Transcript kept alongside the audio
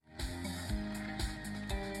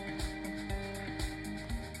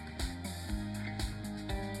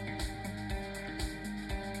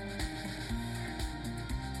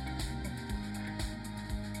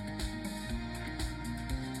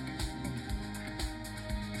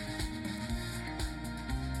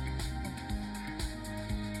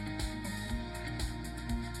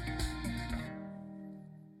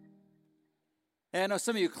And I know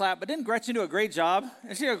some of you clap, but didn't Gretchen do a great job?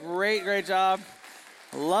 She did a great job.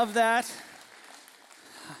 Love that.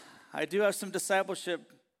 I do have some discipleship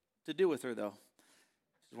to do with her, though.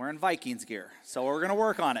 She's wearing Vikings gear, so we're going to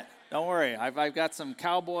work on it. Don't worry. I've got some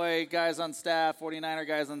Cowboy guys on staff, 49er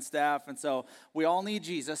guys on staff, and so we all need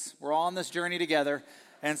Jesus. We're all on this journey together.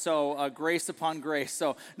 And so grace upon grace.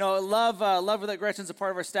 So, no, love that Gretchen's a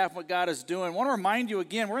part of our staff and what God is doing. I want to remind you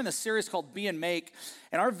again, we're in this series called Be and Make,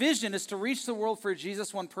 and our vision is to reach the world for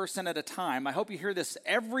Jesus one person at a time. I hope you hear this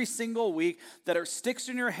every single week, that it sticks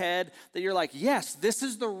in your head, that you're like, yes, this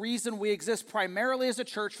is the reason we exist primarily as a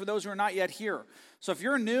church for those who are not yet here. So if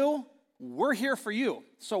you're new, we're here for you.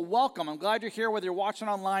 So welcome. I'm glad you're here, whether you're watching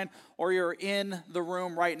online or you're in the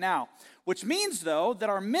room right now. Which means, though, that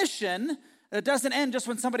our mission, it doesn't end just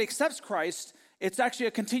when somebody accepts Christ. It's actually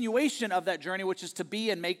a continuation of that journey, which is to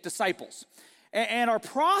be and make disciples. And our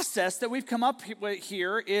process that we've come up with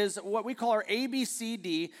here is what we call our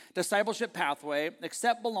ABCD discipleship pathway: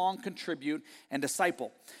 accept, belong, contribute, and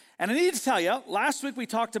disciple. And I need to tell you, last week we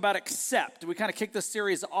talked about accept. We kind of kicked this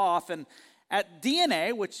series off, and at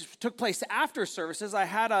DNA, which took place after services, I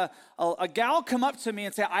had a gal come up to me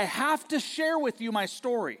and say, I have to share with you my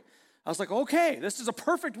story. I was like, okay, this is a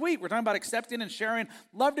perfect week. We're talking about accepting and sharing.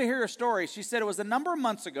 Love to hear your story. She said it was a number of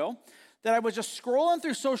months ago that I was just scrolling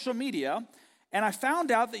through social media, and I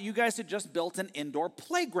found out that you guys had just built an indoor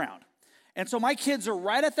playground. And so my kids are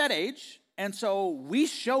right at that age, and so we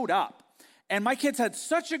showed up. And my kids had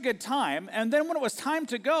such a good time, and then when it was time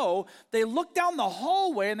to go, they looked down the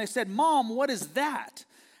hallway and they said, Mom, what is that?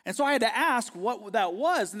 And so I had to ask what that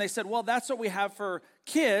was, and they said, well, that's what we have for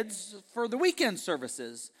kids for the weekend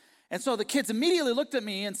services. And so the kids immediately looked at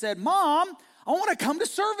me and said, Mom, I want to come to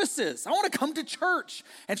services. I want to come to church.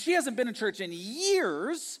 And she hasn't been in church in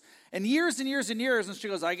years. And years. And she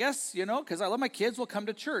goes, I guess, because I love my kids, will come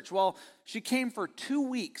to church. Well, she came for 2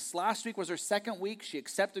 weeks. Last week was her second week. She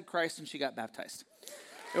accepted Christ and she got baptized.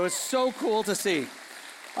 It was so cool to see.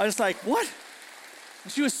 I was like, what?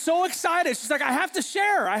 And she was so excited. She's like, I have to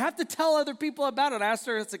share. I have to tell other people about it. I asked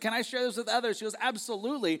her, I said, can I share this with others? She goes,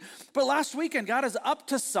 absolutely. But last weekend, God is up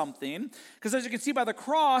to something, because as you can see by the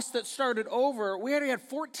cross that started over, we already had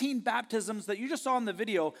 14 baptisms that you just saw in the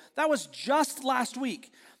video. That was just last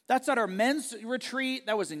week. That's at our men's retreat.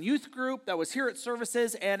 That was in youth group. That was here at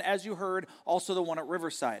services. And as you heard, also the one at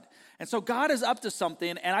Riverside. And so God is up to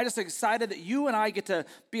something. And I'm just excited that you and I get to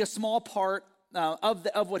be a small part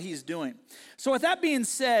of what he's doing. So with that being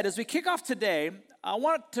said, as we kick off today, I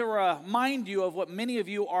want to remind you of what many of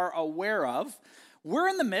you are aware of. We're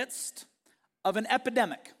in the midst of an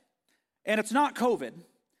epidemic. And it's not COVID.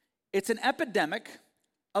 It's an epidemic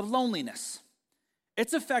of loneliness.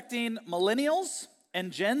 It's affecting millennials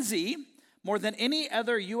and Gen Z more than any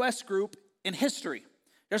other U.S. group in history.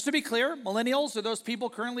 Just to be clear, millennials are those people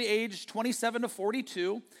currently aged 27 to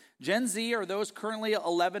 42. Gen Z are those currently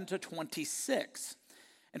 11 to 26.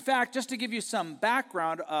 In fact, just to give you some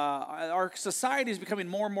background, our society is becoming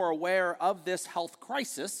more and more aware of this health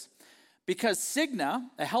crisis, because Cigna,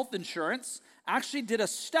 a health insurance, actually did a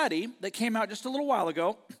study that came out just a little while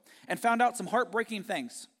ago and found out some heartbreaking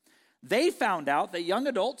things. They found out that young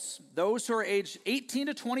adults, those who are aged 18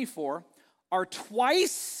 to 24, are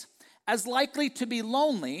twice as likely to be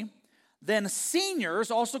lonely than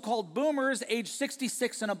seniors, also called boomers, age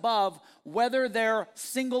 66 and above, whether they're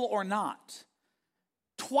single or not.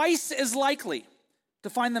 Twice as likely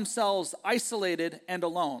to find themselves isolated and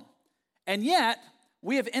alone. And yet,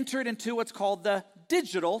 we have entered into what's called the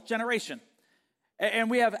digital generation. And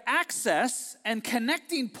we have access and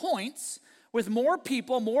connecting points with more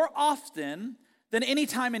people more often than any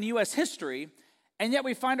time in U.S. history. And yet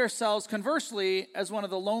we find ourselves, conversely, as one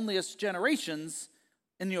of the loneliest generations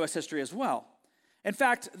in U.S. history as well. In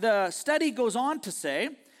fact, the study goes on to say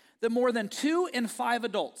that more than 2 in 5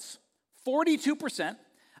 adults, 42%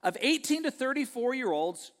 of 18 to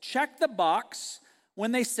 34-year-olds, checked the box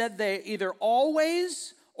when they said they either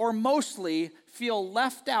always or mostly feel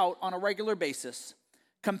left out on a regular basis,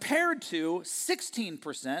 compared to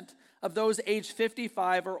 16% of those aged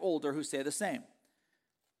 55 or older who say the same.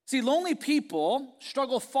 See, lonely people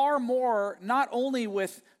struggle far more not only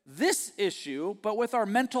with this issue, but with our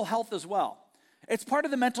mental health as well. It's part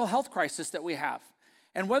of the mental health crisis that we have.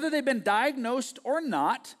 And whether they've been diagnosed or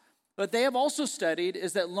not, what they have also studied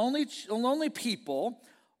is that lonely people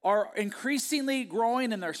are increasingly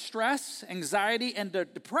growing in their stress, anxiety, and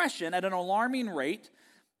depression at an alarming rate,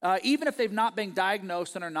 even if they've not been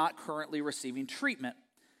diagnosed and are not currently receiving treatment.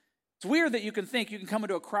 It's weird that you can think you can come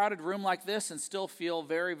into a crowded room like this and still feel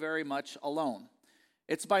very, very much alone.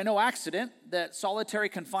 It's by no accident that solitary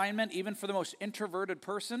confinement, even for the most introverted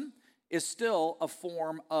person, is still a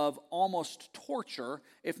form of almost torture,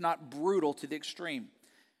 if not brutal to the extreme.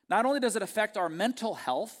 Not only does it affect our mental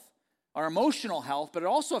health, our emotional health, but it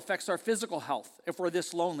also affects our physical health if we're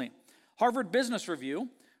this lonely. Harvard Business Review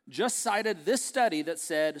just cited this study that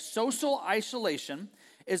said social isolation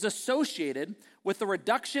is associated with a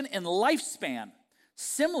reduction in lifespan,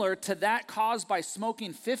 similar to that caused by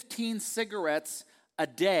smoking 15 cigarettes a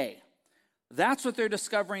day. That's what they're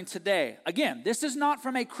discovering today. Again, this is not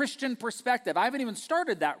from a Christian perspective. I haven't even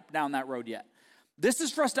started down that road yet. This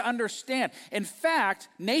is for us to understand. In fact,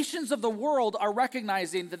 nations of the world are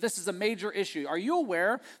recognizing that this is a major issue. Are you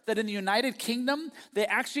aware that in the United Kingdom, they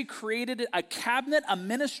actually created a cabinet, a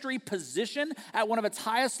ministry position at one of its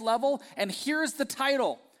highest level? And here's the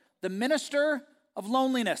title, the Minister of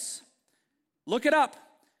Loneliness. Look it up.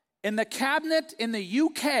 In the cabinet in the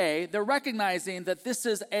UK, they're recognizing that this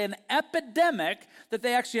is an epidemic that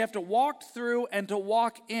they actually have to walk through and to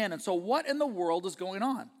walk in. And so what in the world is going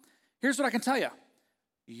on? Here's what I can tell you.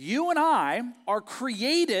 You and I are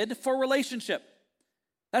created for relationship.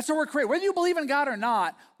 That's how we're created. Whether you believe in God or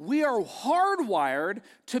not, we are hardwired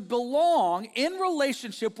to belong in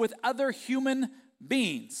relationship with other human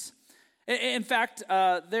beings. In fact,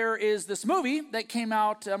 there is this movie that came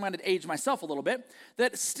out, I'm going to age myself a little bit,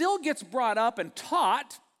 that still gets brought up and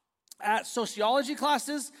taught at sociology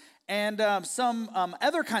classes and some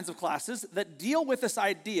other kinds of classes that deal with this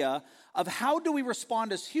idea of how do we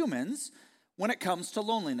respond as humans when it comes to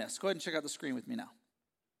loneliness. Go ahead and check out the screen with me now.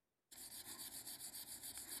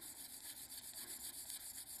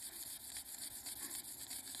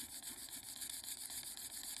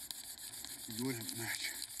 You wouldn't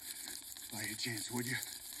match by a chance, would you?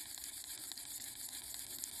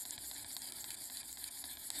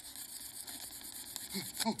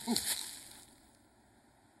 Oh.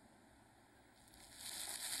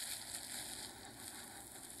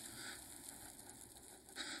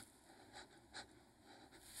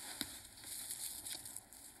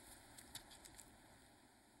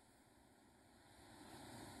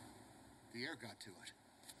 The air got to it.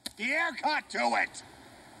 The air got to it!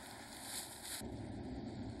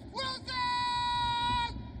 Wilson!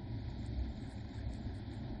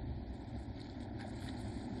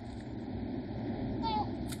 Oh,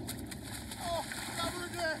 never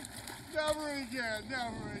again. Never again.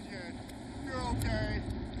 Never again. You're okay.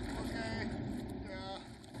 Okay? Yeah.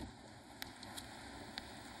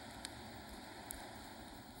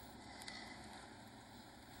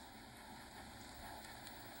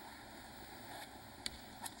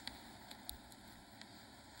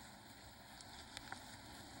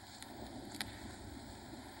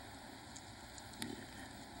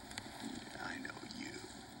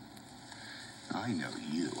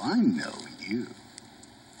 I know you.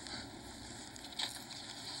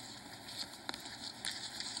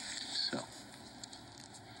 So,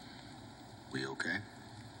 we okay?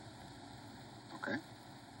 Okay?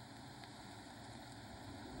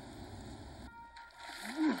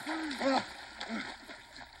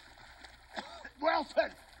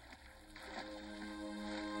 Wilson!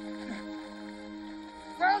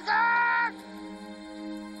 Wilson!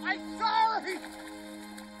 I'm sorry!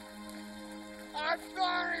 I'm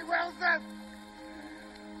sorry, Wilson!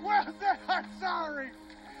 Wilson, I'm sorry!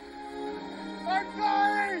 I'm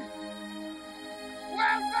sorry!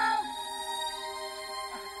 Wilson!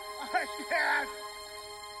 I can't!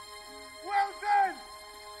 Wilson!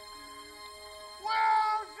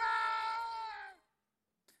 Wilson!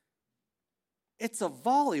 It's a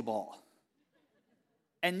volleyball.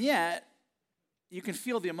 And yet, you can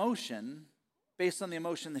feel the emotion based on the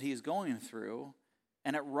emotion that he's going through.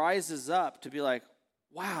 And it rises up to be like,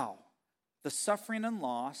 wow, the suffering and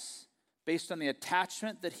loss based on the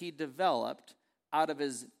attachment that he developed out of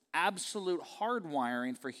his absolute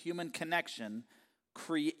hardwiring for human connection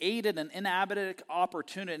created an inhabited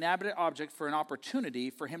object for an opportunity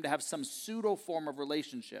for him to have some pseudo form of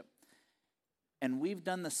relationship. And we've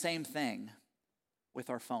done the same thing with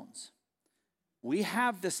our phones. We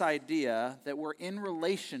have this idea that we're in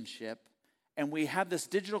relationship and we have this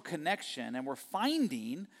digital connection, and we're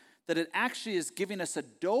finding that it actually is giving us a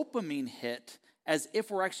dopamine hit as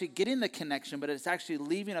if we're actually getting the connection, but it's actually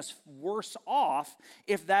leaving us worse off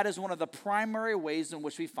if that is one of the primary ways in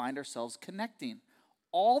which we find ourselves connecting.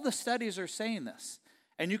 All the studies are saying this,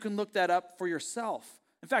 and you can look that up for yourself.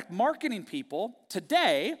 In fact, marketing people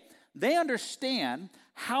today, they understand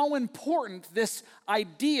how important this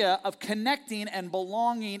idea of connecting and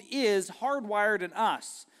belonging is hardwired in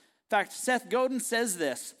us. In fact, Seth Godin says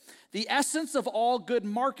this: the essence of all good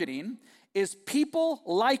marketing is people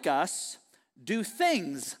like us do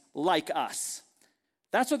things like us.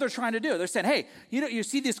 That's what they're trying to do. They're saying, hey, you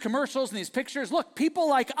see these commercials and these pictures. Look, people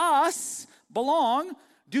like us belong,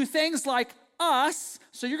 do things like us,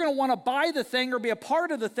 so you're going to want to buy the thing or be a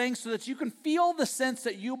part of the thing so that you can feel the sense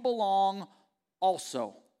that you belong also.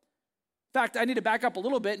 In fact, I need to back up a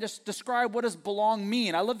little bit and just describe what does belong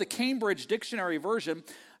mean. I love the Cambridge Dictionary version.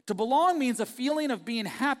 To belong means a feeling of being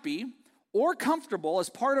happy or comfortable as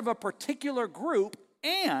part of a particular group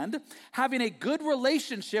and having a good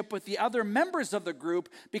relationship with the other members of the group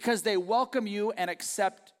because they welcome you and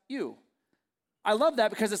accept you. I love that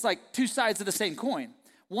because it's like two sides of the same coin.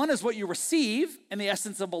 One is what you receive in the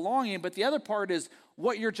essence of belonging, but the other part is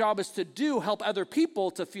what your job is to do, help other people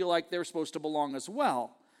to feel like they're supposed to belong as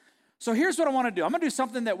well. So here's what I want to do. I'm going to do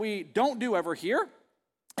something that we don't do ever here,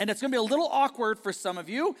 and it's going to be a little awkward for some of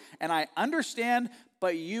you, and I understand,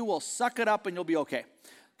 but you will suck it up and you'll be okay.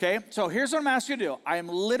 Okay, so here's what I'm asking you to do. I am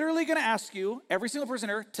literally going to ask you, every single person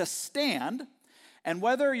here, to stand, and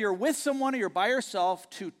whether you're with someone or you're by yourself,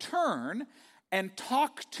 to turn and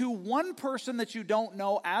talk to one person that you don't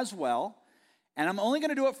know as well. And I'm only going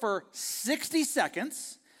to do it for 60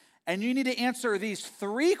 seconds. And you need to answer these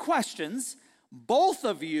 3 questions, both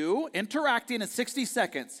of you interacting in 60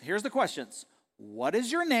 seconds. Here's the questions. What is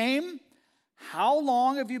your name? How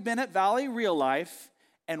long have you been at Valley Real Life?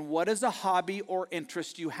 And what is a hobby or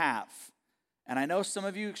interest you have? And I know some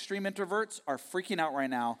of you extreme introverts are freaking out right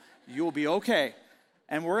now. You will be okay.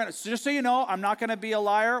 And so just so you know, I'm not going to be a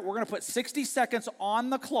liar. We're going to put 60 seconds on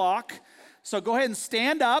the clock. So go ahead and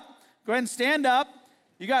stand up. Go ahead and stand up.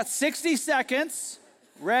 You got 60 seconds.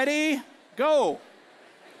 Ready, go.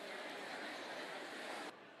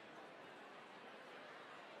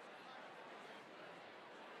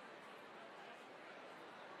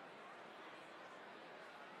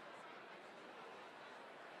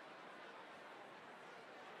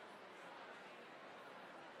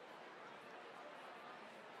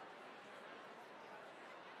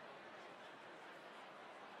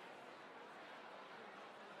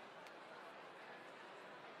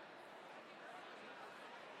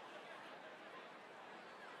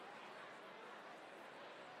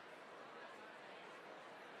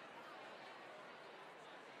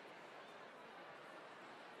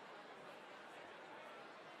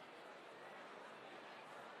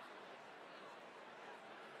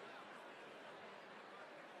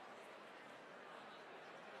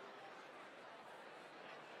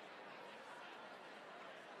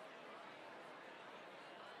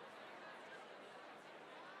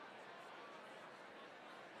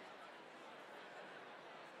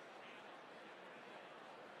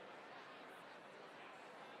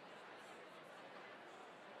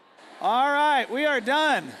 All right, we are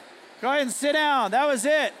done. Go ahead and sit down. That was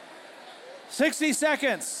it. 60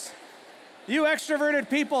 seconds. You extroverted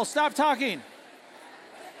people, stop talking.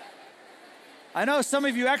 I know some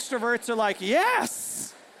of you extroverts are like,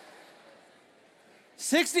 yes!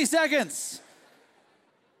 60 seconds.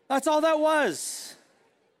 That's all that was.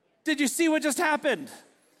 Did you see what just happened?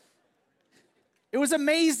 It was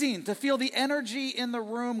amazing to feel the energy in the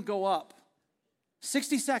room go up.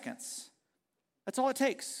 60 seconds. That's all it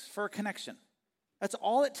takes for a connection. That's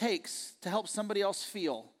all it takes to help somebody else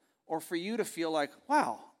feel, or for you to feel like,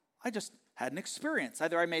 wow, I just had an experience.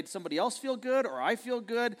 Either I made somebody else feel good or I feel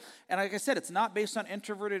good. And like I said, it's not based on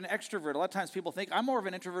introverted and extroverted. A lot of times people think I'm more of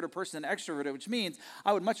an introverted person than extroverted, which means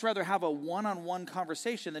I would much rather have a one-on-one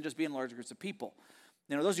conversation than just be in large groups of people.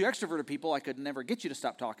 You know, those of you extroverted people, I could never get you to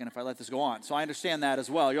stop talking if I let this go on. So I understand that as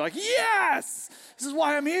well. You're like, yes, this is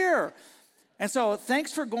why I'm here. And so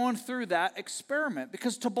thanks for going through that experiment,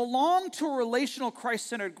 because to belong to a relational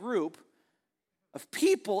Christ-centered group of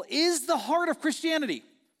people is the heart of Christianity.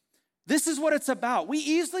 This is what it's about. We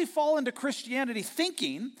easily fall into Christianity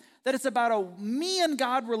thinking that it's about a me and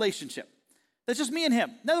God relationship. That's just me and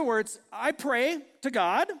him. In other words, I pray to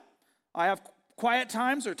God. I have quiet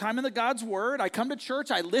times or time in the God's word. I come to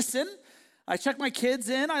church. I listen. I check my kids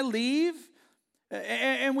in. I leave.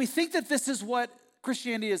 And we think that this is what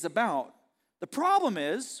Christianity is about. The problem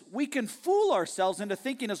is we can fool ourselves into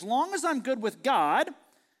thinking as long as I'm good with God,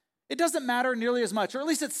 it doesn't matter nearly as much, or at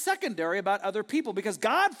least it's secondary about other people, because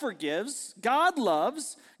God forgives, God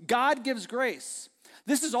loves, God gives grace.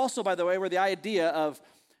 This is also, by the way, where the idea of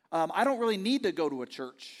I don't really need to go to a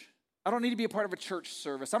church. I don't need to be a part of a church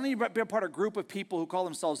service. I don't need to be a part of a group of people who call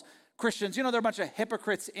themselves Christians. You know, they're a bunch of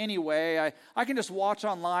hypocrites anyway. I can just watch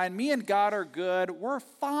online. Me and God are good. We're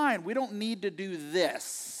fine. We don't need to do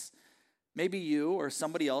this. Maybe you or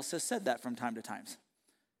somebody else has said that from time to time.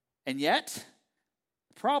 And yet,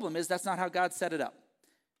 the problem is that's not how God set it up.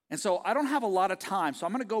 And so I don't have a lot of time, so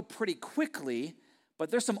I'm going to go pretty quickly, But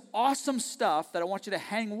there's some awesome stuff that I want you to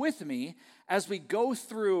hang with me as we go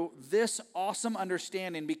through this awesome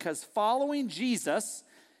understanding, because following Jesus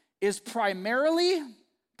is primarily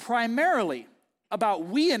about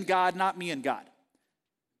we and God, not me and God.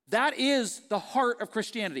 That is the heart of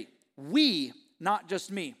Christianity. We, not just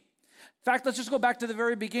me. In fact, let's just go back to the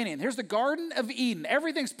very beginning. Here's the Garden of Eden.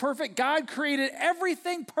 Everything's perfect. God created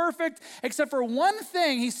everything perfect except for one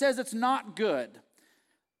thing he says it's not good.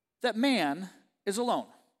 That man is alone.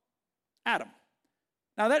 Adam.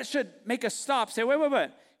 Now that should make us stop, say, wait.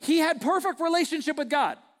 He had perfect relationship with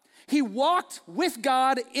God. He walked with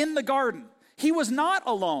God in the garden. He was not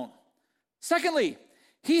alone. Secondly,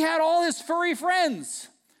 he had all his furry friends,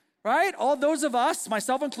 right? All those of us,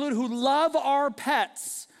 myself included, who love our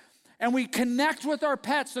pets. And we connect with our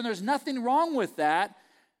pets, and there's nothing wrong with that.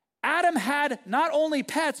 Adam had not only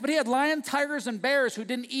pets, but he had lions, tigers, and bears who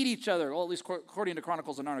didn't eat each other. Well, at least according to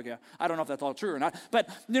Chronicles of Narnia. I don't know if that's all true or not. But,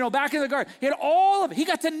 back in the garden, he had all of it. He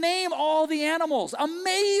got to name all the animals.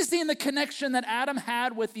 Amazing the connection that Adam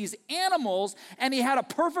had with these animals, and he had a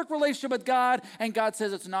perfect relationship with God, and God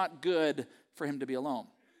says it's not good for him to be alone.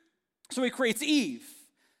 So he creates Eve.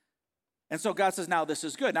 And so God says, now this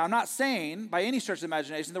is good. Now, I'm not saying by any stretch of the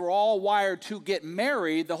imagination that we're all wired to get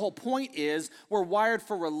married. The whole point is we're wired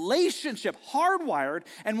for relationship, hardwired.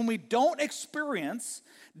 And when we don't experience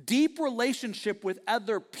deep relationship with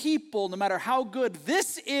other people, no matter how good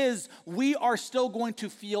this is, we are still going to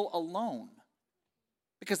feel alone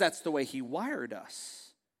because that's the way he wired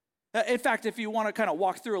us. In fact, if you want to kind of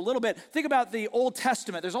walk through a little bit, think about the Old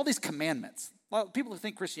Testament. There's all these commandments. Well, people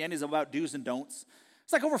think Christianity is about do's and don'ts.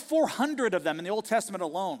 It's like over 400 of them in the Old Testament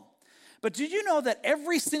alone. But did you know that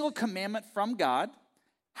every single commandment from God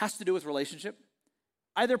has to do with relationship?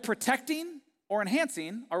 Either protecting or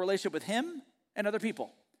enhancing our relationship with him and other people.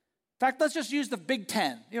 In fact, let's just use the Big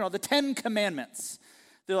Ten, the 10 commandments.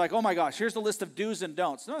 They're like, oh my gosh, here's the list of do's and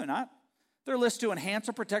don'ts. No, they're not. They're a list to enhance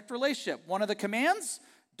or protect relationship. One of the commands,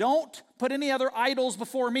 don't put any other idols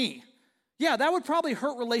before me. Yeah, that would probably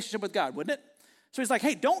hurt relationship with God, wouldn't it? So he's like,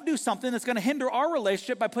 hey, don't do something that's going to hinder our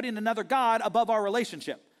relationship by putting another God above our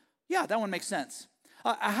relationship. Yeah, that one makes sense.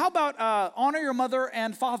 How about honor your mother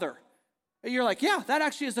and father? You're like, yeah, that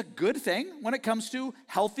actually is a good thing when it comes to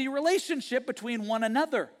healthy relationship between one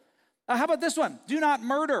another. How about this one? Do not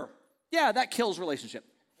murder. Yeah, that kills relationship.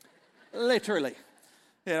 Literally.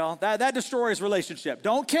 That destroys relationship.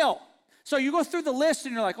 Don't kill. So you go through the list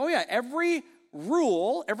and you're like, oh yeah, every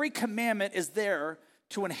rule, every commandment is there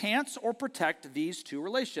to enhance or protect these two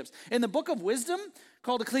relationships. In the book of wisdom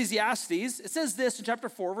called Ecclesiastes, it says this in chapter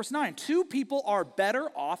 4, verse 9, 2 people are better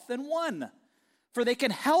off than one, for they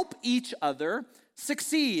can help each other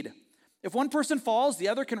succeed. If one person falls, the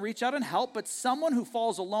other can reach out and help, but someone who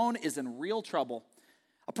falls alone is in real trouble.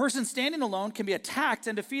 A person standing alone can be attacked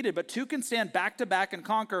and defeated, but 2 can stand back to back and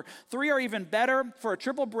conquer. 3 are even better, for a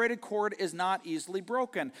triple braided cord is not easily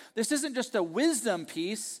broken. This isn't just a wisdom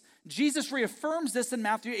piece. Jesus reaffirms this in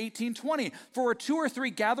Matthew 18:20. For where 2 or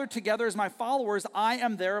 3 gathered together as my followers, I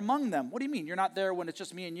am there among them. What do you mean? You're not there when it's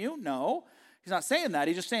just me and you? No, he's not saying that.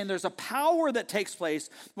 He's just saying there's a power that takes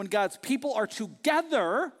place when God's people are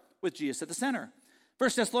together with Jesus at the center.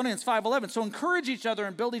 1 Thessalonians 5:11, so encourage each other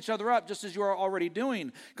and build each other up just as you are already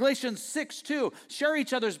doing. Galatians 6:2, share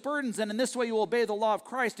each other's burdens, and in this way you will obey the law of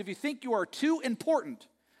Christ. If you think you are too important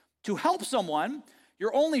to help someone,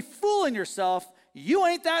 you're only fooling yourself. You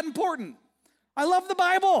ain't that important. I love the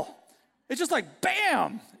Bible. It's just like,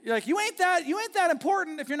 bam. You're like, you ain't that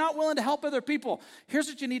important if you're not willing to help other people. Here's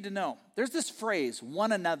what you need to know. There's this phrase,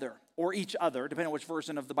 one another, or each other, depending on which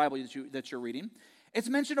version of the Bible that you're reading. It's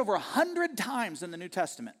mentioned over 100 times in the New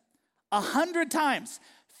Testament. 100 times.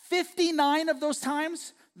 59 of those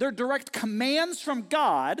times, they're direct commands from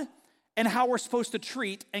God and how we're supposed to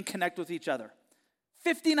treat and connect with each other.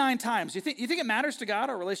 59 times. You think it matters to God,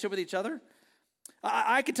 our relationship with each other?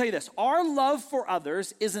 I can tell you this. Our love for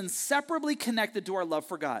others is inseparably connected to our love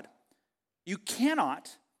for God. You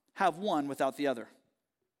cannot have one without the other.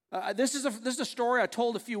 This is a story I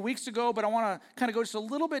told a few weeks ago, but I want to kind of go just a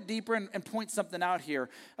little bit deeper and point something out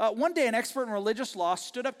here. One day, an expert in religious law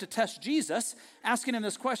stood up to test Jesus, asking him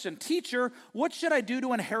this question, Teacher, what should I do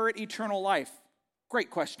to inherit eternal life?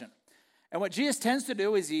 Great question. And what Jesus tends to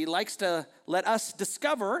do is he likes to let us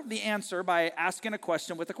discover the answer by asking a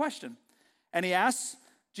question with a question. And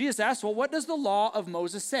Jesus asks, well, what does the law of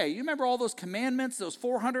Moses say? You remember all those commandments, those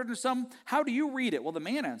 400 or some? How do you read it? Well, the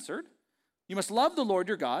man answered, you must love the Lord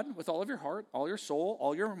your God with all of your heart, all your soul,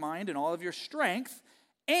 all your mind, and all of your strength,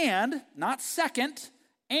 and, not second,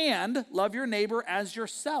 and love your neighbor as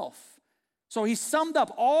yourself. So he summed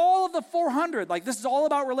up all of the 400, like this is all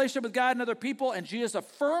about relationship with God and other people, and Jesus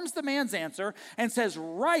affirms the man's answer and says,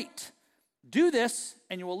 right, do this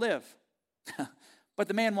and you will live. But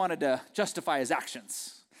the man wanted to justify his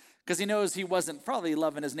actions because he knows he wasn't probably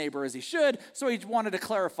loving his neighbor as he should, so he wanted to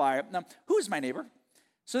clarify, now, who's my neighbor?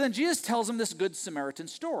 So then Jesus tells him this Good Samaritan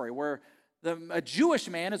story where a Jewish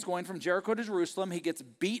man is going from Jericho to Jerusalem. He gets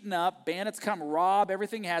beaten up. Bandits come rob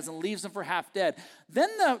everything he has and leaves him for half dead.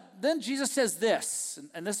 Then Jesus says this,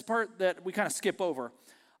 and this part that we kind of skip over.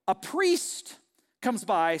 A priest comes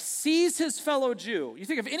by, sees his fellow Jew. You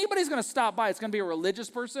think if anybody's going to stop by, it's going to be a religious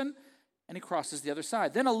person, and he crosses the other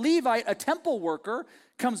side. Then a Levite, a temple worker,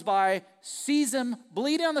 comes by, sees him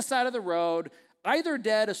bleeding on the side of the road, either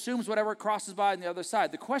dead, assumes whatever crosses by on the other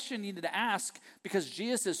side. The question you need to ask, because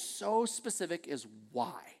Jesus is so specific, is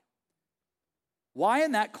why? Why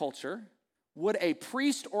in that culture would a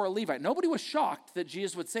priest or a Levite, nobody was shocked that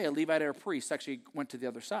Jesus would say a Levite or a priest actually went to the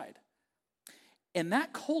other side. In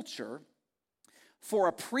that culture, for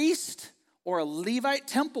a priest or a Levite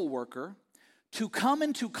temple worker to come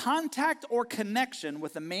into contact or connection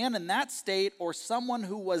with a man in that state or someone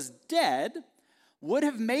who was dead would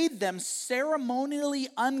have made them ceremonially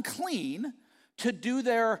unclean to do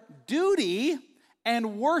their duty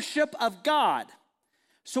and worship of God.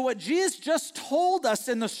 So what Jesus just told us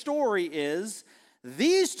in the story is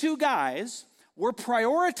these two guys were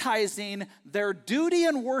prioritizing their duty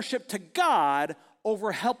and worship to God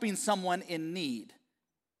over helping someone in need.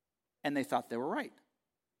 And they thought they were right,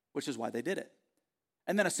 which is why they did it.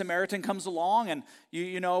 And then a Samaritan comes along, and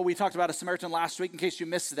you know, we talked about a Samaritan last week in case you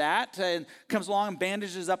missed that, and comes along and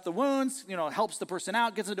bandages up the wounds, helps the person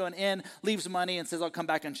out, gets into an inn, leaves money, and says, I'll come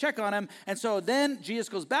back and check on him. And so then Jesus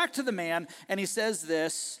goes back to the man, and he says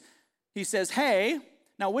this. He says, hey,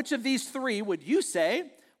 now which of these three would you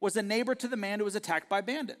say was a neighbor to the man who was attacked by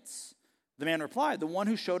bandits? The man replied, the one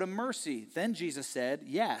who showed him mercy. Then Jesus said,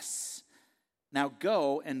 yes, now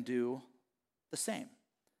go and do the same.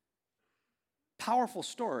 Powerful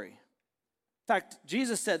story. In fact,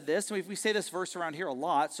 Jesus said this, and we say this verse around here a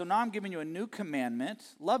lot, so now I'm giving you a new commandment,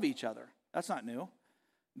 love each other. That's not new.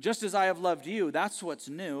 Just as I have loved you, that's what's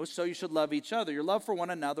new, so you should love each other. Your love for one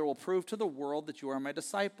another will prove to the world that you are my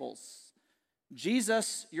disciples.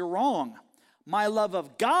 Jesus, you're wrong. My love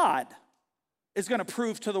of God is going to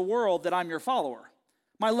prove to the world that I'm your follower.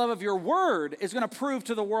 My love of your word is going to prove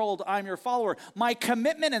to the world I'm your follower. My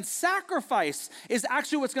commitment and sacrifice is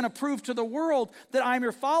actually what's going to prove to the world that I'm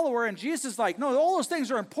your follower. And Jesus is like, no, all those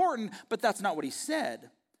things are important, but that's not what he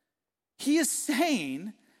said. He is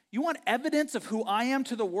saying, you want evidence of who I am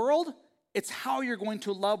to the world? It's how you're going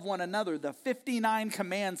to love one another. The 59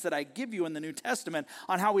 commands that I give you in the New Testament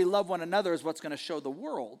on how we love one another is what's going to show the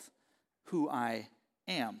world who I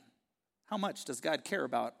am. How much does God care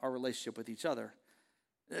about our relationship with each other?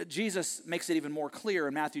 Jesus makes it even more clear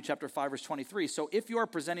in Matthew chapter 5, verse 23. So if you are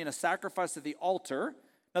presenting a sacrifice at the altar,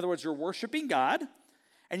 in other words, you're worshiping God,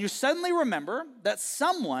 and you suddenly remember that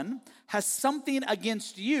someone has something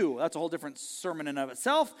against you, that's a whole different sermon in and of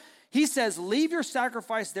itself. He says, leave your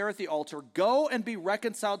sacrifice there at the altar, go and be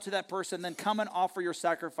reconciled to that person, then come and offer your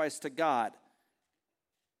sacrifice to God.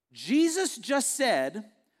 Jesus just said,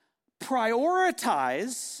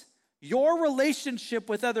 prioritize your relationship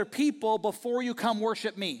with other people before you come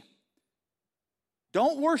worship me.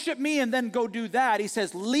 Don't worship me and then go do that. He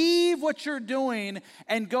says, leave what you're doing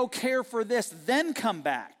and go care for this, then come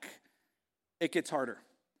back. It gets harder.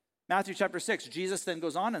 Matthew chapter 6, Jesus then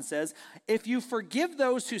goes on and says, if you forgive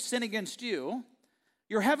those who sin against you,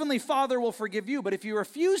 your heavenly Father will forgive you. But if you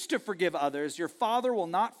refuse to forgive others, your Father will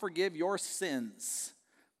not forgive your sins.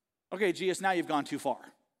 Okay, Jesus, now you've gone too far,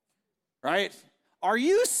 right? Are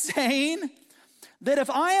you saying that if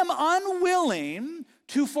I am unwilling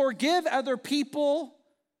to forgive other people,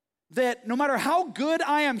 that no matter how good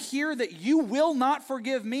I am here, that you will not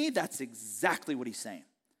forgive me? That's exactly what he's saying.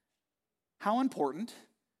 How important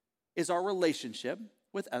is our relationship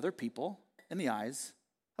with other people in the eyes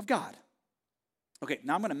of God? Okay,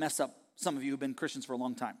 now I'm going to mess up some of you who've been Christians for a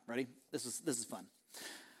long time. Ready? This is fun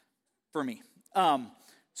for me.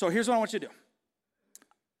 So here's what I want you to do.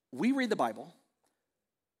 We read the Bible,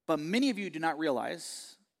 but many of you do not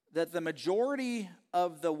realize that the majority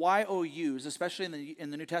of the YOUs, especially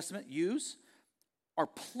in the New Testament, U's, are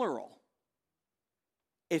plural.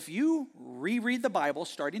 If you reread the Bible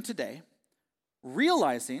starting today,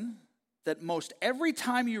 realizing that most every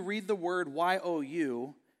time you read the word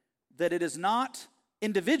YOU, that it is not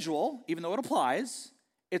individual, even though it applies,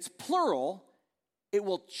 it's plural, it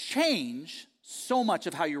will change so much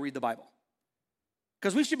of how you read the Bible.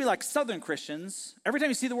 Because we should be like Southern Christians. Every time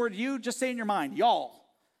you see the word you, just say in your mind, y'all.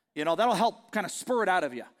 That'll help kind of spur it out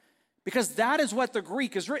of you. Because that is what the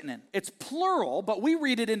Greek is written in. It's plural, but we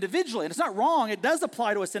read it individually. And it's not wrong. It does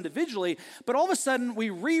apply to us individually. But all of a sudden, we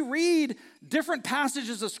reread different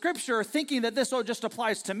passages of Scripture thinking that this just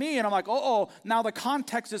applies to me. And I'm like, now the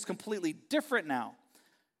context is completely different now.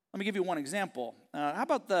 Let me give you one example. How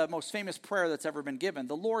about the most famous prayer that's ever been given,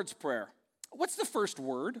 the Lord's Prayer? What's the first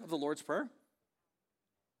word of the Lord's Prayer?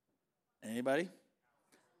 Anybody?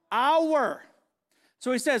 Our.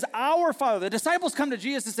 So he says, our Father. The disciples come to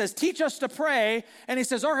Jesus and says, teach us to pray. And he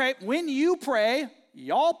says, all right, when you pray,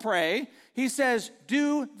 y'all pray. He says,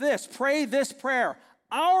 do this, pray this prayer,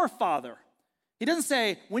 our Father. He doesn't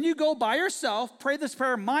say, when you go by yourself, pray this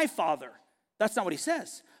prayer, my Father. That's not what he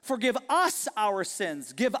says. Forgive us our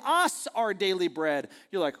sins. Give us our daily bread.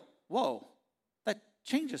 You're like, whoa, that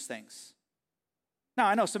changes things. Now,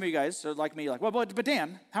 I know some of you guys are like me, like, well, but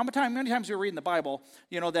Dan, how many times are you reading the Bible,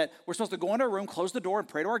 that we're supposed to go into a room, close the door, and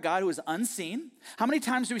pray to our God who is unseen? How many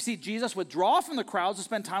times do we see Jesus withdraw from the crowds to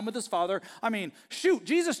spend time with his Father? I mean,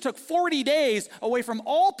 Jesus took 40 days away from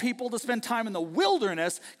all people to spend time in the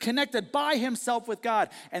wilderness, connected by himself with God.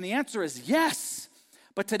 And the answer is yes.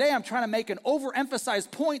 But today I'm trying to make an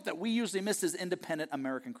overemphasized point that we usually miss as independent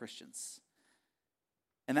American Christians.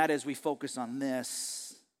 And that is we focus on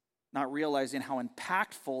this, not realizing how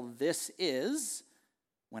impactful this is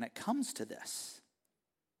when it comes to this.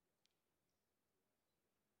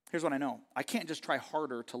 Here's what I know. I can't just try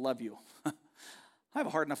harder to love you. I have a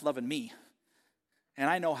hard enough loving me. And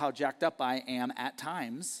I know how jacked up I am at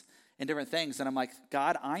times in different things. And I'm like,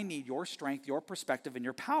 God, I need your strength, your perspective, and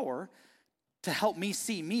your power to help me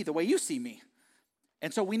see me the way you see me.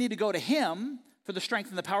 And so we need to go to him for the strength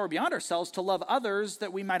and the power beyond ourselves to love others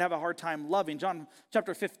that we might have a hard time loving. John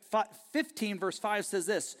chapter 15, verse 5 says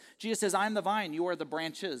this. Jesus says, I am the vine, you are the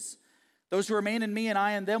branches. Those who remain in me and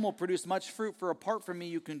I in them will produce much fruit, for apart from me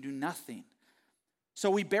you can do nothing.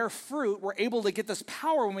 So we bear fruit. We're able to get this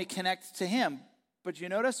power when we connect to him. But you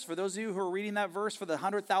notice, for those of you who are reading that verse for the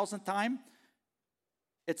 100,000th time,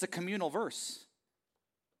 it's a communal verse.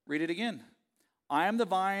 Read it again. I am the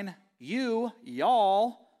vine,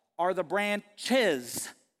 y'all are the branches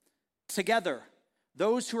together.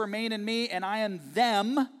 Those who remain in me and I in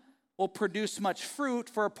them will produce much fruit,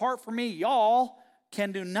 for apart from me, y'all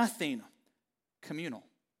can do nothing. Communal.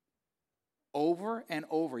 Over and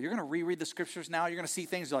over. You're going to reread the scriptures now. You're going to see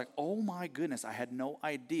things like, oh my goodness, I had no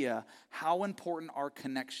idea how important our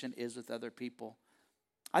connection is with other people.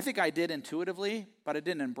 I think I did intuitively, but I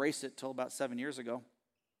didn't embrace it till about 7 years ago.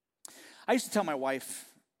 I used to tell my wife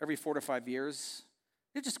every 4 to 5 years,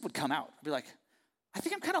 it just would come out. I'd be like, I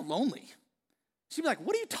think I'm kind of lonely. She'd be like,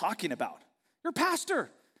 what are you talking about? You're a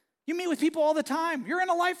pastor. You meet with people all the time. You're in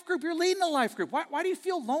a life group. You're leading a life group. Why do you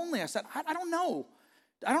feel lonely? I said, I don't know.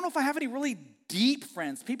 I don't know if I have any really deep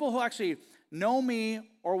friends, people who actually know me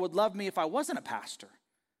or would love me if I wasn't a pastor.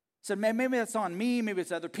 I said, maybe that's on me, maybe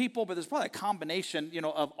it's other people, but there's probably a combination,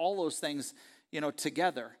 of all those things,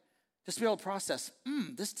 together. Just to be able to process,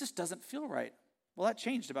 this just doesn't feel right. Well, that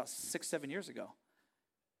changed about 6-7 years ago.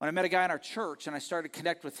 When I met a guy in our church and I started to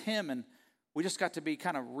connect with him, and we just got to be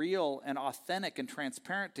kind of real and authentic and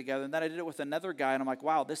transparent together. And then I did it with another guy, and I'm like,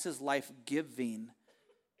 wow, this is life-giving,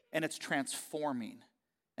 and it's transforming.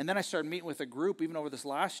 And then I started meeting with a group, even over this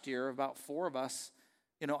last year, about 4 of us,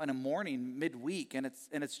 in a morning, midweek, and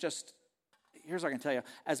it's just, here's what I can tell you.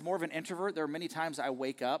 As more of an introvert, there are many times I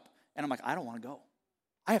wake up, and I'm like, I don't want to go.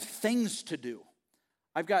 I have things to do.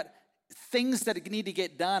 I've got things that need to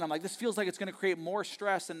get done. I'm like, this feels like it's going to create more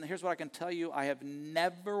stress. And here's what I can tell you. I have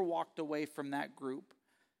never walked away from that group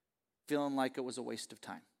feeling like it was a waste of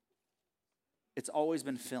time. It's always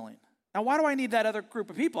been filling. Now, why do I need that other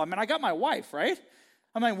group of people? I mean, I got my wife, right?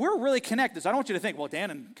 I mean, we're really connected. So I don't want you to think, well,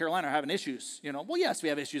 Dan and Carolina are having issues. Well, yes, we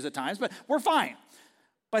have issues at times, but we're fine.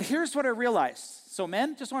 But here's what I realized. So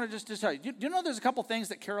men, just want to just tell you, do you know there's a couple things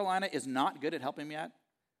that Carolina is not good at helping me at?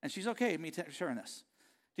 And she's okay with me sharing this.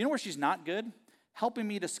 Do you know where she's not good? Helping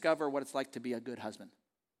me discover what it's like to be a good husband.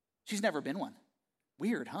 She's never been one.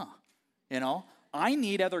 Weird, huh? I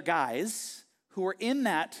need other guys who are in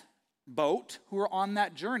that boat, who are on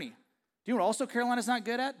that journey. Do you know what also Carolina's not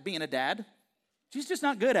good at? Being a dad. She's just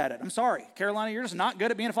not good at it. I'm sorry. Carolina, you're just not good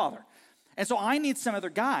at being a father. And so I need some other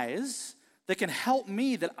guys that can help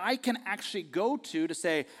me, that I can actually go to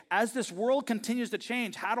say, as this world continues to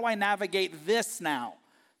change, how do I navigate this now?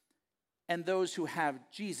 And those who have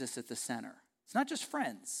Jesus at the center. It's not just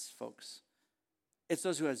friends, folks. It's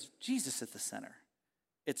those who have Jesus at the center.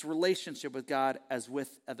 It's relationship with God as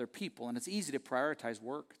with other people. And it's easy to prioritize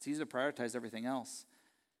work. It's easy to prioritize everything else.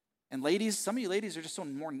 And ladies, some of you ladies are just so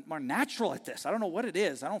more natural at this. I don't know what it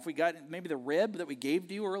is. I don't know if we got maybe the rib that we gave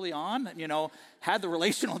to you early on, had the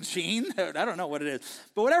relational gene. I don't know what it is.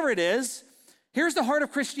 But whatever it is, here's the heart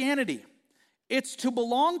of Christianity. It's to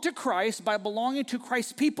belong to Christ by belonging to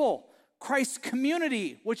Christ's people, Christ's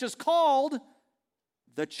community, which is called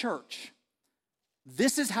the church.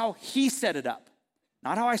 This is how he set it up,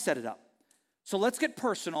 not how I set it up. So let's get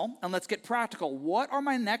personal and let's get practical. What are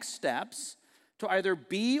my next steps to either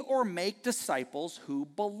be or make disciples who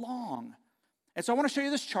belong? And so I want to show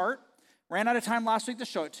you this chart. Ran out of time last week to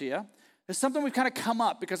show it to you. It's something we've kind of come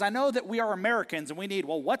up because I know that we are Americans and we need,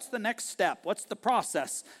 what's the next step? What's the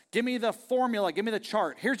process? Give me the formula. Give me the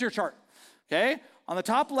chart. Here's your chart, okay? On the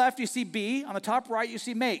top left, you see B. On the top right, you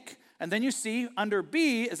see make. And then you see under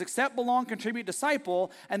B is accept, belong, contribute,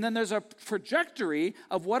 disciple. And then there's a trajectory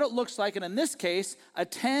of what it looks like. And in this case,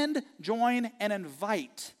 attend, join, and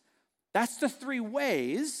invite. That's the three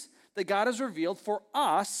ways that God has revealed for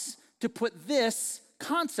us to put this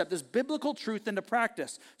concept, this biblical truth into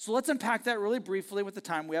practice. So let's unpack that really briefly with the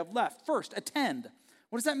time we have left. First, attend.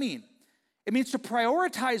 What does that mean? It means to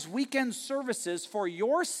prioritize weekend services for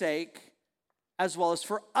your sake as well as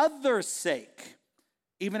for others' sake.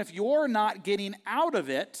 Even if you're not getting out of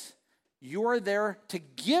it, you're there to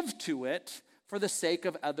give to it for the sake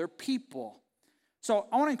of other people. So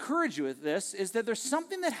I want to encourage you with this, is that there's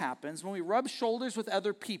something that happens when we rub shoulders with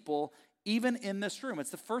other people, even in this room.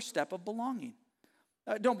 It's the first step of belonging.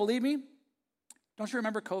 Don't believe me? Don't you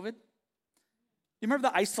remember COVID? You remember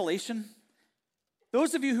the isolation?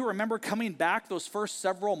 Those of you who remember coming back those first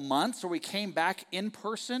several months where we came back in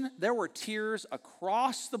person, there were tears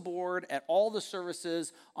across the board at all the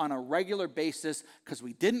services on a regular basis because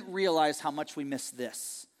we didn't realize how much we missed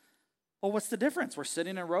this. Well, what's the difference? We're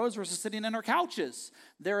sitting in rows versus sitting in our couches.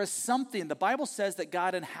 There is something. The Bible says that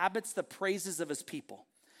God inhabits the praises of his people,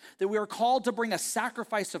 that we are called to bring a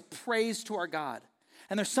sacrifice of praise to our God.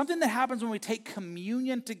 And there's something that happens when we take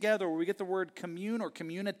communion together, where we get the word commune or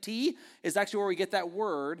community is actually where we get that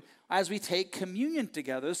word as we take communion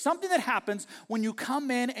together. There's something that happens when you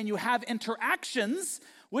come in and you have interactions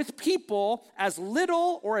with people as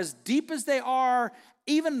little or as deep as they are,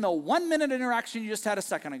 even the 1 minute interaction you just had a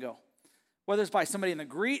second ago. Whether it's by somebody in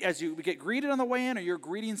the as you get greeted on the way in or you're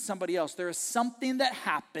greeting somebody else, there is something that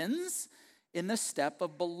happens in the step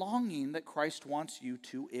of belonging that Christ wants you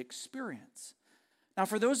to experience. Now,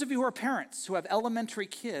 for those of you who are parents who have elementary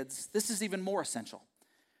kids, this is even more essential.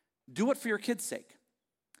 Do it for your kids' sake.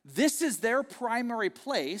 This is their primary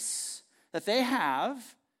place that they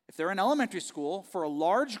have, if they're in elementary school, for a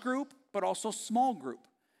large group, but also small group.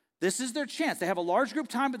 This is their chance. They have a large group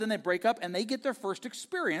time, but then they break up and they get their first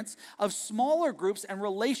experience of smaller groups and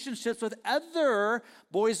relationships with other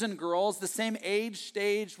boys and girls the same age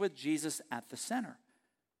stage with Jesus at the center.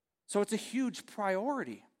 So it's a huge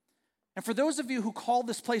priority. And for those of you who call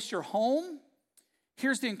this place your home,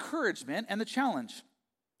 here's the encouragement and the challenge.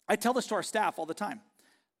 I tell this to our staff all the time.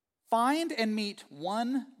 Find and meet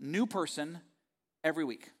one new person every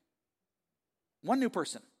week. One new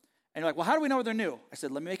person. And you're like, well, how do we know they're new? I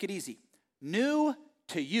said, let me make it easy. New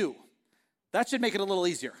to you. That should make it a little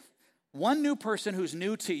easier. One new person who's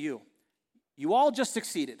new to you. You all just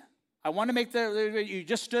succeeded. I want to make you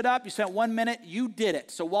just stood up, you spent 1 minute, you did it.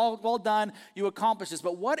 So well done, you accomplished this.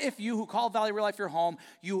 But what if you who call Valley Real Life your home,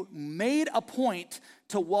 you made a point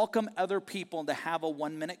to welcome other people and to have a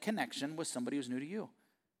 1 minute connection with somebody who's new to you?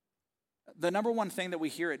 The number one thing that we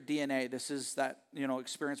hear at DNA, this is that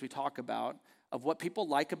experience we talk about, of what people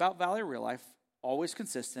like about Valley Real Life, always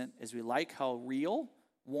consistent, is we like how real,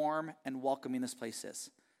 warm, and welcoming this place is.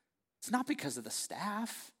 It's not because of the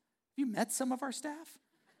staff. Have you met some of our staff?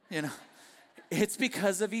 It's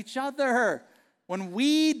because of each other. When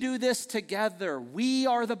we do this together, we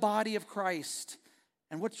are the body of Christ.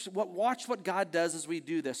 And watch what God does as we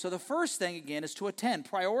do this. So the first thing, again, is to attend.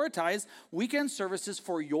 Prioritize weekend services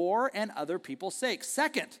for your and other people's sake.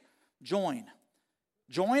 Second, join.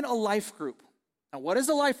 Join a life group. Now, what is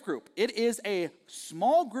a life group? It is a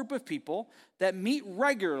small group of people that meet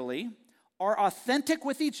regularly, are authentic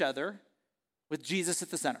with each other, with Jesus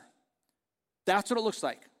at the center. That's what it looks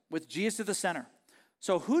like, with Jesus at the center.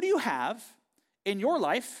 So who do you have in your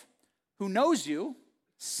life who knows you,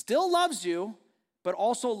 still loves you, but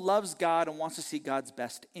also loves God and wants to see God's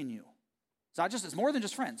best in you? It's more than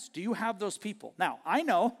just friends. Do you have those people? Now, I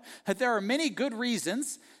know that there are many good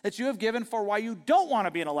reasons that you have given for why you don't want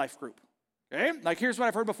to be in a life group. Okay? Like, here's what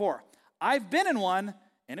I've heard before. I've been in one,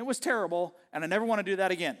 and it was terrible, and I never want to do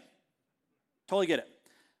that again. Totally get it.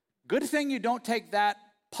 Good thing you don't take that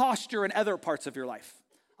posture in other parts of your life.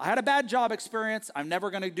 I had a bad job experience. I'm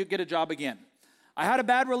never going to get a job again. I had a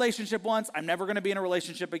bad relationship once. I'm never going to be in a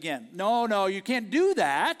relationship again. No, you can't do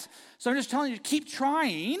that. So I'm just telling you, keep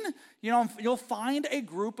trying. You'll find a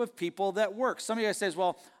group of people that work. Some of you guys say,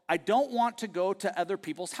 well, I don't want to go to other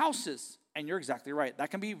people's houses. And you're exactly right.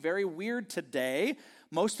 That can be very weird today.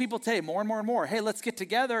 Most people today, more and more and more, hey, let's get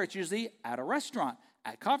together. It's usually at a restaurant,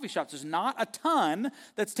 at coffee shops. There's not a ton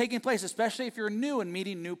that's taking place, especially if you're new and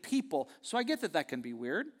meeting new people. So I get that can be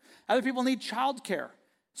weird. Other people need childcare.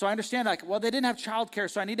 So I understand, they didn't have childcare,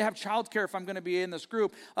 so I need to have childcare if I'm going to be in this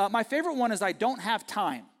group. My favorite one is I don't have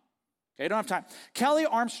time. Okay, I don't have time. Kelly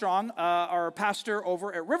Armstrong, our pastor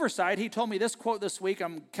over at Riverside, he told me this quote this week.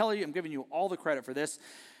 Kelly, I'm giving you all the credit for this.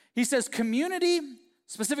 He says, community,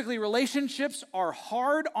 specifically relationships, are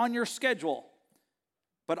hard on your schedule,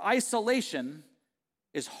 but isolation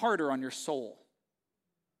is harder on your soul.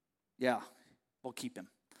 Yeah, we'll keep him.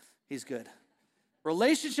 He's good.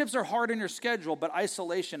 Relationships are hard on your schedule, but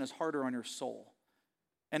isolation is harder on your soul.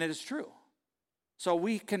 And it is true. So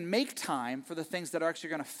we can make time for the things that are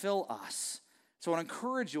actually going to fill us. So I want to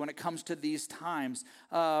encourage you when it comes to these times.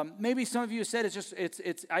 Maybe some of you said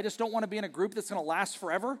I just don't want to be in a group that's going to last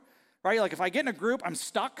forever, right? Like if I get in a group, I'm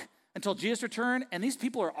stuck until Jesus returns, and these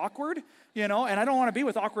people are awkward, and I don't want to be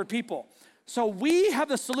with awkward people. So we have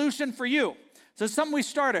the solution for you. So it's something we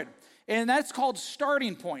started. And that's called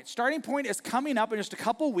Starting Point. Starting Point is coming up in just a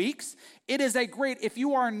couple weeks. It is if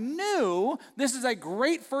you are new, this is a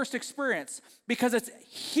great first experience because it's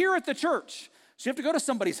here at the church. So you have to go to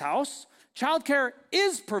somebody's house. Childcare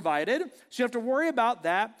is provided, so you have to worry about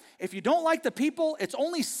that. If you don't like the people, it's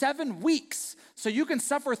only 7 weeks. So you can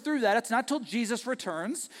suffer through that. It's not till Jesus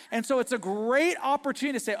returns. And so it's a great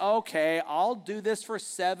opportunity to say, okay, I'll do this for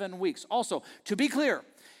 7 weeks. Also, to be clear,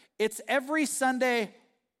 it's every Sunday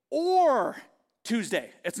or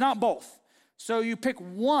Tuesday. It's not both. So you pick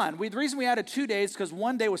one. The reason we added 2 days is because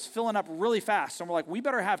one day was filling up really fast. And we're like, we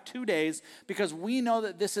better have 2 days because we know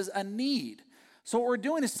that this is a need. So what we're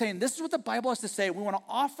doing is saying, this is what the Bible has to say. We want to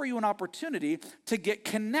offer you an opportunity to get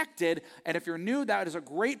connected. And if you're new, that is a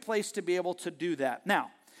great place to be able to do that. Now,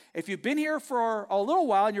 if you've been here for a little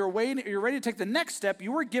while and you're ready to take the next step,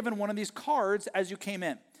 you were given one of these cards as you came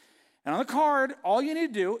in. And on the card, all you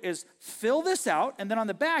need to do is fill this out, and then on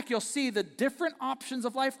the back, you'll see the different options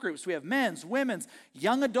of life groups. We have men's, women's,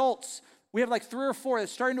 young adults. We have like 3 or 4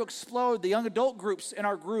 that's starting to explode, the young adult groups in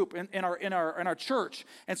our group, in our church.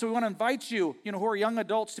 And so we want to invite you, who are young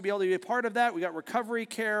adults to be able to be a part of that. We got recovery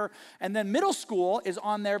care. And then middle school is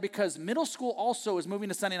on there because middle school also is moving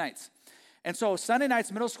to Sunday nights. And so Sunday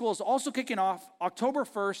nights, middle school is also kicking off October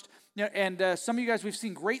 1st. And some of you guys, we've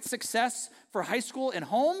seen great success for high school in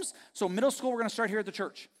homes. So middle school, we're going to start here at the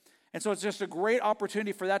church. And so it's just a great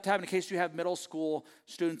opportunity for that to happen in case you have middle school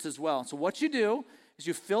students as well. So what you do is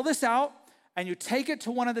you fill this out and you take it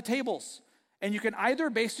to one of the tables. And you can either,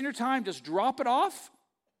 based on your time, just drop it off.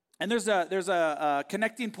 And there's a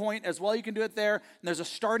connecting point as well. You can do it there. And there's a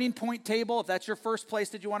starting point table if that's your first place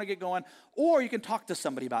that you want to get going. Or you can talk to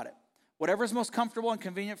somebody about it. Whatever's most comfortable and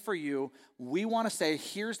convenient for you, we want to say,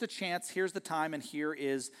 here's the chance, here's the time, and here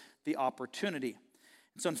is the opportunity.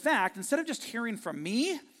 And so in fact, instead of just hearing from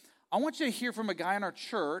me, I want you to hear from a guy in our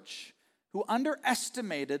church who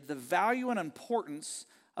underestimated the value and importance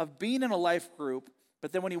of being in a life group,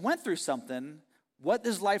 but then when he went through something, what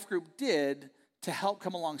this life group did to help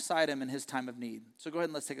come alongside him in his time of need. So go ahead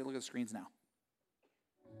and let's take a look at the screens now.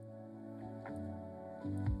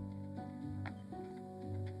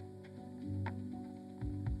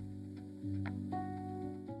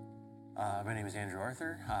 My name is Andrew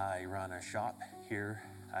Arthur. I run a shop here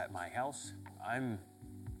at my house. I'm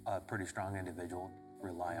a pretty strong individual,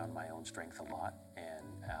 rely on my own strength a lot, and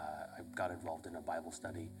I got involved in a Bible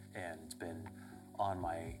study, and it's been on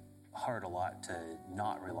my heart a lot to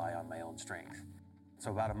not rely on my own strength.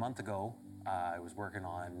 So about a month ago, I was working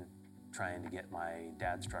on trying to get my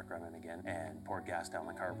dad's truck running again and poured gas down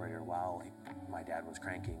the carburetor while my dad was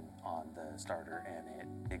cranking on the starter, and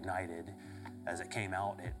it ignited. As it came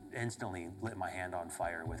out, it instantly lit my hand on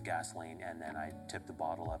fire with gasoline, and then I tipped the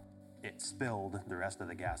bottle up. It spilled the rest of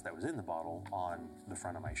the gas that was in the bottle on the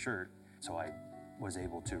front of my shirt, so I was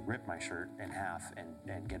able to rip my shirt in half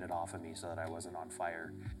and get it off of me so that I wasn't on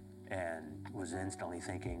fire, and was instantly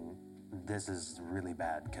thinking, this is really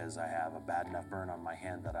bad because I have a bad enough burn on my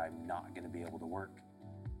hand that I'm not going to be able to work.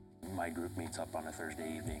 My group meets up on a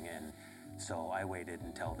Thursday evening, and so I waited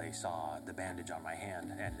until they saw the bandage on my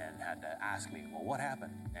hand and then had to ask me, well, what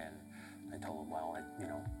happened? And I told them, well, I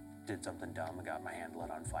did something dumb and got my hand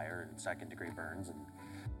lit on fire and second-degree burns.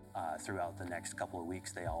 And throughout the next couple of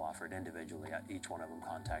weeks, they all offered individually. Each one of them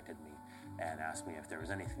contacted me and asked me if there was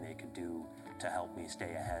anything they could do to help me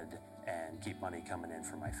stay ahead and keep money coming in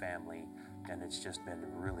for my family. And it's just been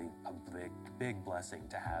really a big blessing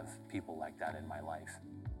to have people like that in my life.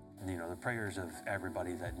 You know, the prayers of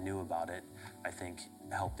everybody that knew about it, I think,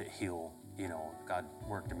 helped it heal. You know, God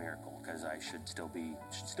worked a miracle, because I should still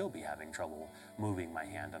be having trouble moving my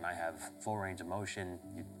hand, and I have full range of motion.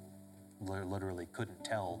 You literally couldn't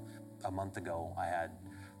tell a month ago I had,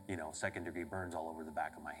 you know, second-degree burns all over the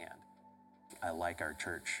back of my hand. I like our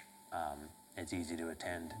church. It's easy to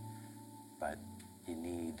attend, but you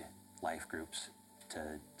need life groups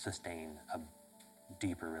to sustain a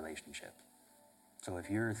deeper relationship. So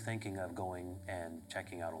if you're thinking of going and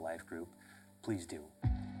checking out a life group, please do.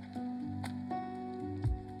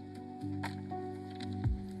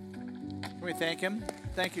 Can we thank him?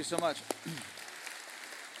 Thank you so much,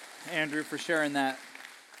 Andrew, for sharing that.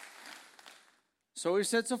 So what we've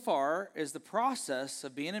said so far is the process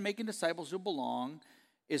of being and making disciples who belong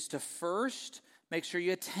is to first make sure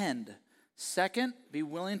you attend. Second, be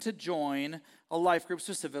willing to join a life group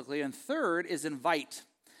specifically. And third is invite.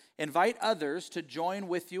 Invite others to join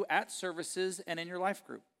with you at services and in your life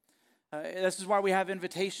group. This is why we have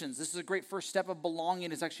invitations. This is a great first step of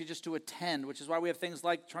belonging, is actually just to attend, which is why we have things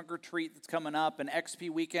like Trunk or Treat that's coming up and XP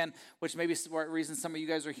Weekend, which may be the reason some of you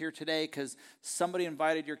guys are here today, because somebody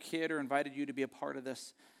invited your kid or invited you to be a part of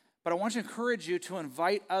this. But I want to encourage you to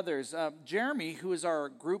invite others. Jeremy, who is our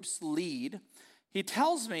group's lead, he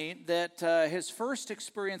tells me that his first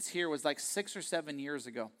experience here was like 6 or 7 years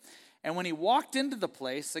ago. And when he walked into the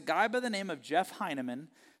place, a guy by the name of Jeff Heineman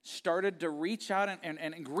started to reach out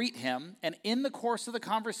and greet him. And in the course of the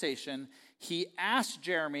conversation, he asked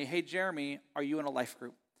Jeremy, "Hey, Jeremy, are you in a life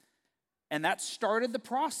group?" And that started the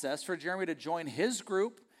process for Jeremy to join his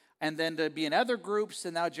group and then to be in other groups.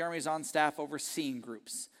 And now Jeremy's on staff overseeing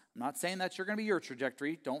groups. I'm not saying that's going to be your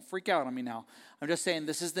trajectory. Don't freak out on me now. I'm just saying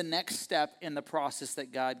this is the next step in the process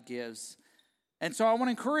that God gives. And so I want to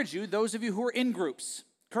encourage you, those of you who are in groups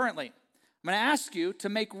currently, I'm going to ask you to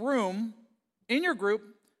make room in your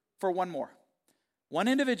group for one more. One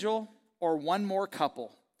individual or one more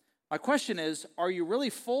couple. My question is, are you really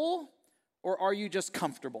full or are you just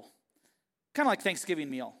comfortable? Kind of like Thanksgiving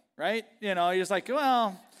meal, right? You know, you're just like,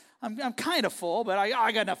 well, I'm kind of full, but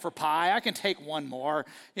I got enough for pie. I can take one more,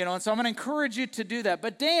 you know, and so I'm going to encourage you to do that.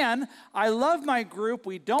 But Dan, I love my group.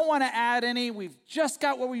 We don't want to add any. We've just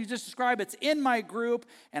got what we just described. It's in my group.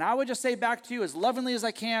 And I would just say back to you as lovingly as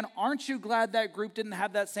I can, aren't you glad that group didn't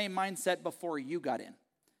have that same mindset before you got in?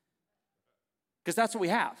 Because that's what we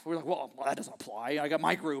have. We're like, well, that doesn't apply. I got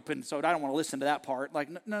my group, and so I don't want to listen to that part. Like,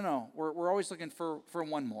 no. We're always looking for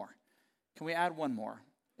one more. Can we add one more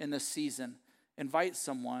in this season? Invite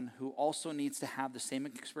someone who also needs to have the same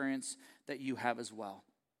experience that you have as well.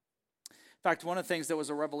 In fact, one of the things that was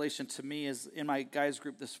a revelation to me is in my guys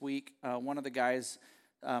group this week, one of the guys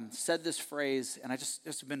said this phrase, and I just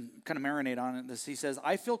have been kind of marinate on it. He says,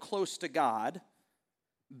 "I feel close to God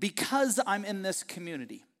because I'm in this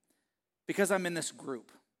community, because I'm in this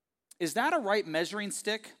group." Is that a right measuring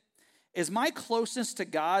stick? Is my closeness to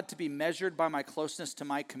God to be measured by my closeness to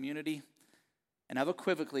my community? And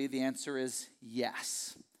unequivocally, the answer is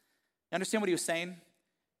yes. You understand what he was saying?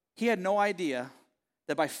 He had no idea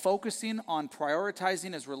that by focusing on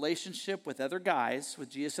prioritizing his relationship with other guys, with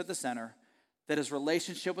Jesus at the center, that his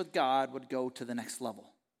relationship with God would go to the next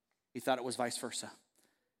level. He thought it was vice versa.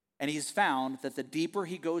 And he's found that the deeper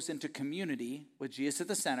he goes into community with Jesus at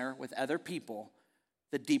the center, with other people,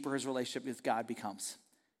 the deeper his relationship with God becomes.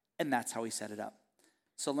 And that's how he set it up.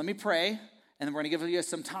 So let me pray. And then we're going to give you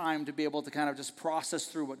some time to be able to kind of just process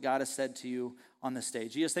through what God has said to you on this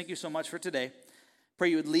stage. Jesus, thank you so much for today.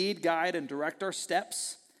 Pray you would lead, guide, and direct our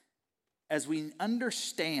steps as we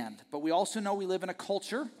understand. But we also know we live in a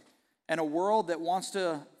culture and a world that wants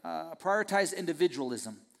to prioritize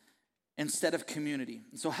individualism instead of community.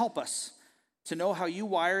 And so help us to know how you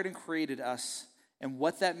wired and created us and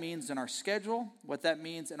what that means in our schedule, what that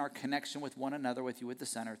means in our connection with one another, with you at the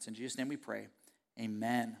center. It's in Jesus' name we pray.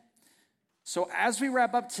 Amen. So as we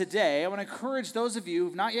wrap up today, I want to encourage those of you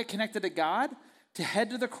who've not yet connected to God to head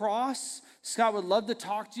to the cross. Scott would love to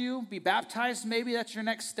talk to you. Be baptized, maybe that's your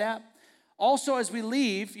next step. Also, as we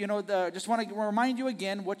leave, just want to remind you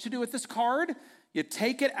again what you do with this card. You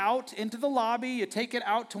take it out into the lobby. You take it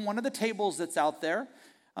out to one of the tables that's out there.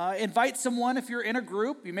 Invite someone if you're in a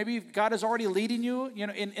group. Maybe God is already leading you,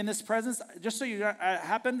 in this presence. Just so you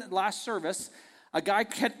happened last service, a guy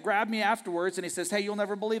grabbed me afterwards and he says, "Hey, you'll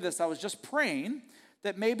never believe this. I was just praying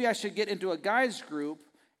that maybe I should get into a guys group."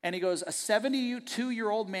 And he goes, a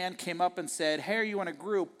 72-year-old man came up and said, "Hey, are you in a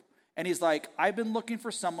group?" And he's like, "I've been looking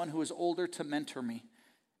for someone who is older to mentor me."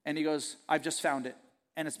 And he goes, I've just found it.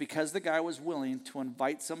 And it's because the guy was willing to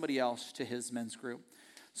invite somebody else to his men's group.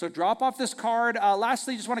 So drop off this card.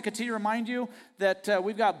 Lastly, just want to continue to remind you that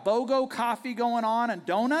we've got BOGO coffee going on and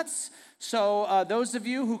donuts. So those of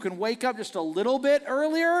you who can wake up just a little bit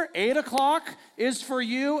earlier, 8 o'clock is for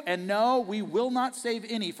you. And no, we will not save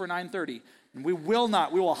any for 9:30. We will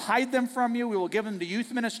not. We will hide them from you. We will give them to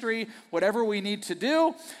youth ministry, whatever we need to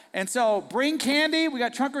do. And so bring candy. We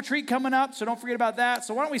got trunk or treat coming up, so don't forget about that.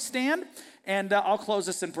 So why don't we stand, and I'll close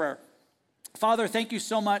this in prayer. Father, thank you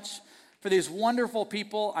so much for these wonderful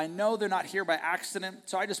people. I know they're not here by accident,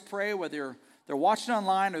 so I just pray whether they're watching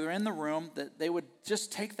online or they're in the room, that they would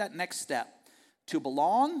just take that next step to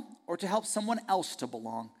belong or to help someone else to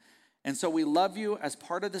belong. And so we love you as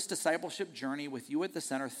part of this discipleship journey with you at the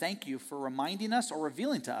center. Thank you for reminding us or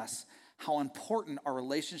revealing to us how important our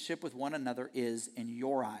relationship with one another is in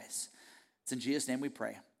your eyes. It's in Jesus' name we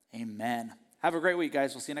pray. Amen. Have a great week,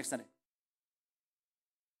 guys. We'll see you next Sunday.